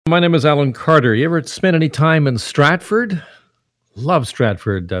My name is Alan Carter. You ever spend any time in Stratford? Love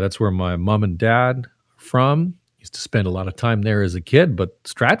Stratford. That's where my mom and dad are from. Used to spend a lot of time there as a kid, but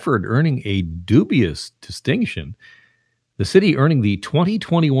Stratford earning a dubious distinction. The city earning the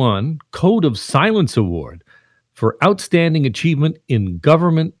 2021 Code of Silence Award for outstanding achievement in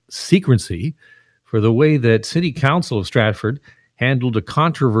government secrecy for the way that City Council of Stratford handled a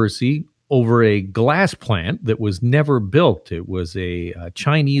controversy over a glass plant that was never built. It was a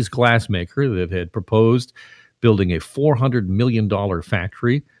Chinese glassmaker that had proposed building a $400 million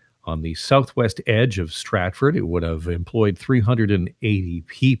factory on the southwest edge of Stratford. It would have employed 380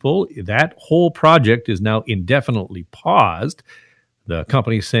 people. That whole project is now indefinitely paused. The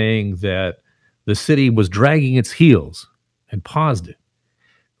company saying that the city was dragging its heels and paused it.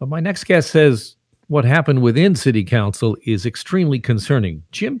 But my next guest says what happened within City Council is extremely concerning.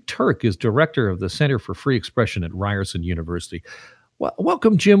 Jim Turk is director of the Center for Free Expression at Ryerson University.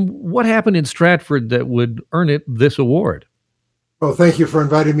 Welcome, Jim. What happened in Stratford that would earn it this award? Well, thank you for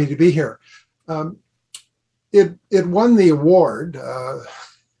inviting me to be here. It won the award,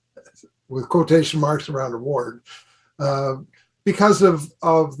 with quotation marks around award, because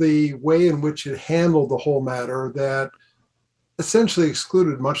of the way in which it handled the whole matter that essentially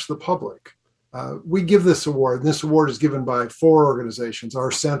excluded much of the public. We give this award, and this award is given by 4 organizations: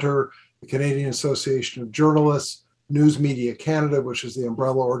 our center, the Canadian Association of Journalists, News Media Canada, which is the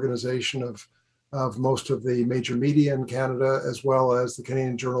umbrella organization of most of the major media in Canada, as well as the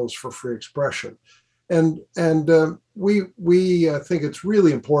Canadian Journalists for Free Expression. And we think it's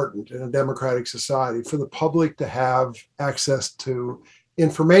really important in a democratic society for the public to have access to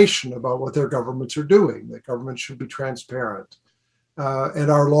information about what their governments are doing. The government should be transparent. And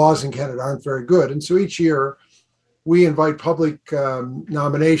our laws in Canada aren't very good. And so each year we invite public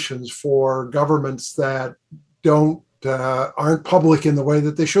nominations for governments that aren't public in the way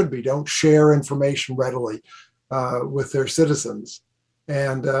that they should be, don't share information readily with their citizens.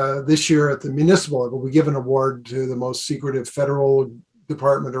 And this year at the municipal level, we give an award to the most secretive federal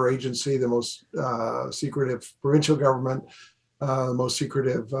department or agency, the most secretive provincial government, most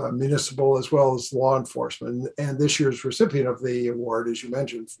secretive municipal, as well as law enforcement. And this year's recipient of the award, as you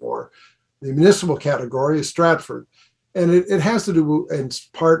mentioned, for the municipal category is Stratford. And it has to do in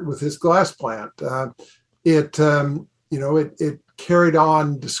part with this glass plant. It carried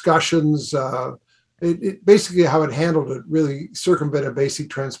on discussions. It basically, how it handled it really circumvented basic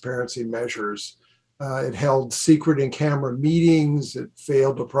transparency measures. It held secret in-camera meetings. It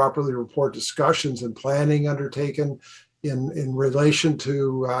failed to properly report discussions and planning undertaken in relation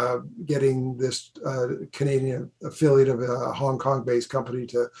to getting this Canadian affiliate of a Hong Kong-based company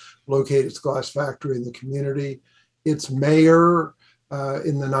to locate its glass factory in the community. Its mayor,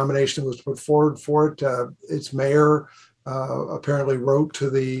 in the nomination that was put forward for it, its mayor apparently wrote to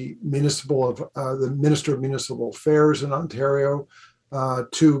the the Minister of Municipal Affairs in Ontario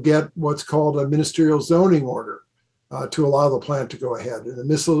to get what's called a ministerial zoning order to allow the plant to go ahead. And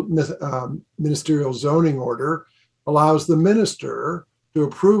the ministerial zoning order allows the minister to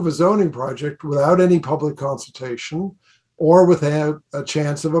approve a zoning project without any public consultation or without a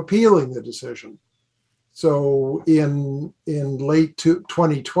chance of appealing the decision. So in late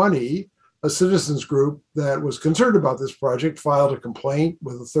 2020, a citizens group that was concerned about this project filed a complaint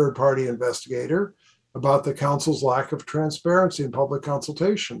with a third-party investigator about the council's lack of transparency and public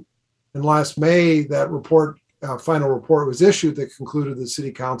consultation. And last May, that final report was issued that concluded the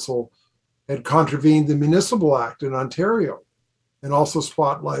City Council had contravened the Municipal Act in Ontario and also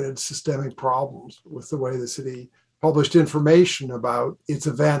spotlighted systemic problems with the way the city published information about its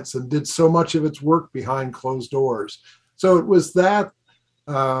events and did so much of its work behind closed doors. So it was that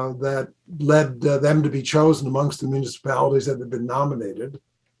that led them to be chosen amongst the municipalities that had been nominated.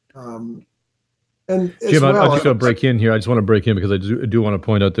 And Jim, I'm just going to break in here. I just want to break in because I do want to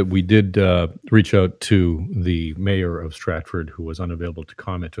point out that we did reach out to the mayor of Stratford, who was unavailable to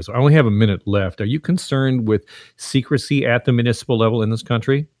comment to us. I only have a minute left. Are you concerned with secrecy at the municipal level in this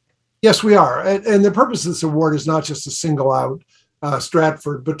country? Yes, we are. And the purpose of this award is not just to single out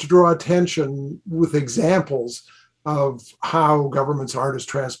Stratford, but to draw attention with examples of how governments aren't as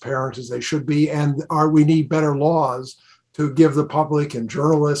transparent as they should be, and we need better laws to give the public and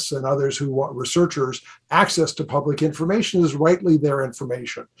journalists and others who want researchers access to public information as rightly their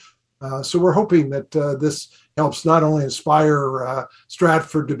information. So we're hoping that this helps not only inspire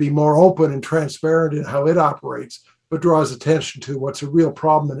Stratford to be more open and transparent in how it operates, but draws attention to what's a real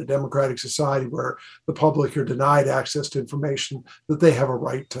problem in a democratic society where the public are denied access to information that they have a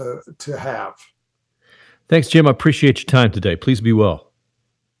right to have. Thanks, Jim. I appreciate your time today. Please be well.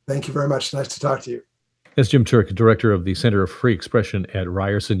 Thank you very much. Nice to talk to you. As Jim Turk, director of the Center of Free Expression at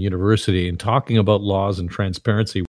Ryerson University, and talking about laws and transparency.